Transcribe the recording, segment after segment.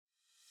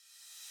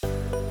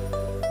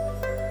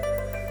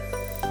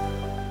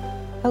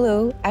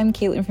Hello, I'm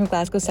Caitlin from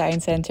Glasgow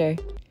Science Centre.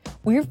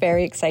 We're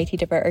very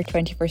excited about our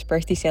 21st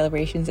birthday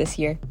celebrations this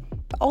year,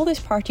 but all this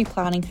party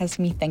planning has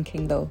me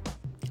thinking though,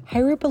 how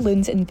were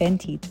balloons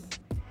invented?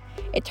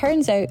 It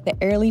turns out that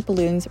early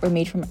balloons were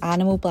made from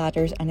animal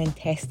bladders and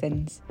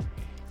intestines.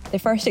 The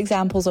first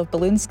examples of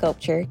balloon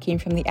sculpture came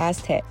from the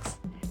Aztecs,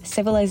 a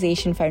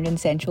civilization found in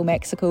central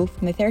Mexico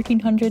from the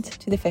 1300s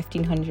to the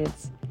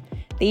 1500s.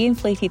 They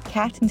inflated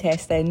cat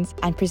intestines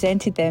and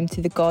presented them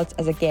to the gods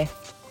as a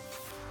gift.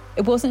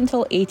 It wasn't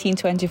until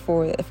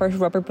 1824 that the first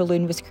rubber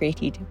balloon was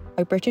created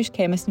by British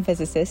chemist and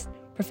physicist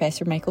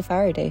Professor Michael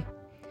Faraday.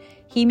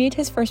 He made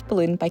his first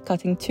balloon by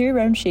cutting two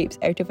round shapes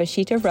out of a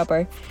sheet of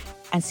rubber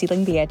and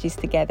sealing the edges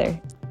together.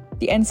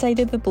 The inside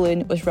of the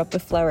balloon was rubbed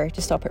with flour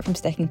to stop it from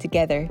sticking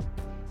together.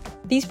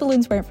 These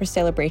balloons weren't for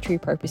celebratory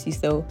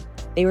purposes though,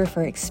 they were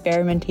for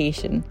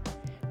experimentation.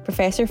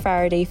 Professor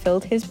Faraday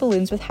filled his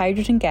balloons with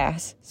hydrogen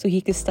gas so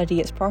he could study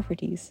its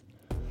properties.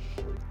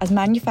 As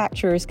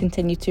manufacturers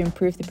continued to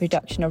improve the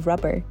production of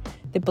rubber,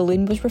 the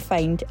balloon was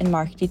refined and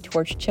marketed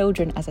towards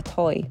children as a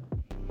toy.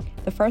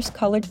 The first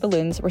coloured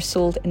balloons were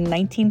sold in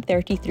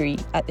 1933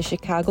 at the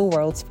Chicago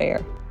World's Fair.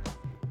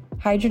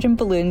 Hydrogen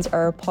balloons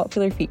are a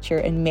popular feature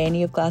in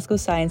many of Glasgow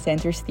Science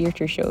Centre's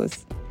theatre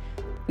shows.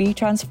 We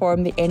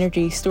transform the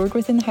energy stored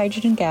within the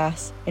hydrogen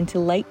gas into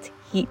light,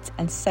 heat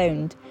and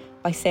sound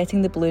by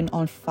setting the balloon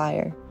on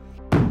fire.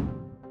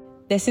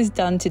 This is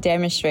done to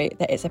demonstrate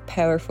that it's a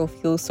powerful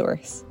fuel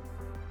source.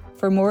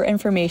 For more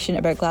information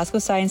about Glasgow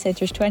Science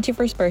Centre's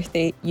 21st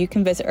birthday, you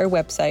can visit our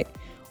website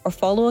or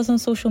follow us on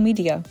social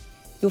media.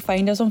 You'll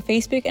find us on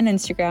Facebook and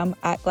Instagram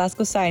at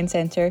Glasgow Science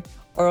Centre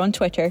or on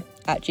Twitter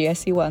at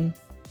GSC1.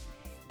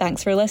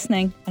 Thanks for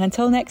listening, and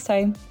until next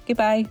time,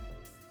 goodbye.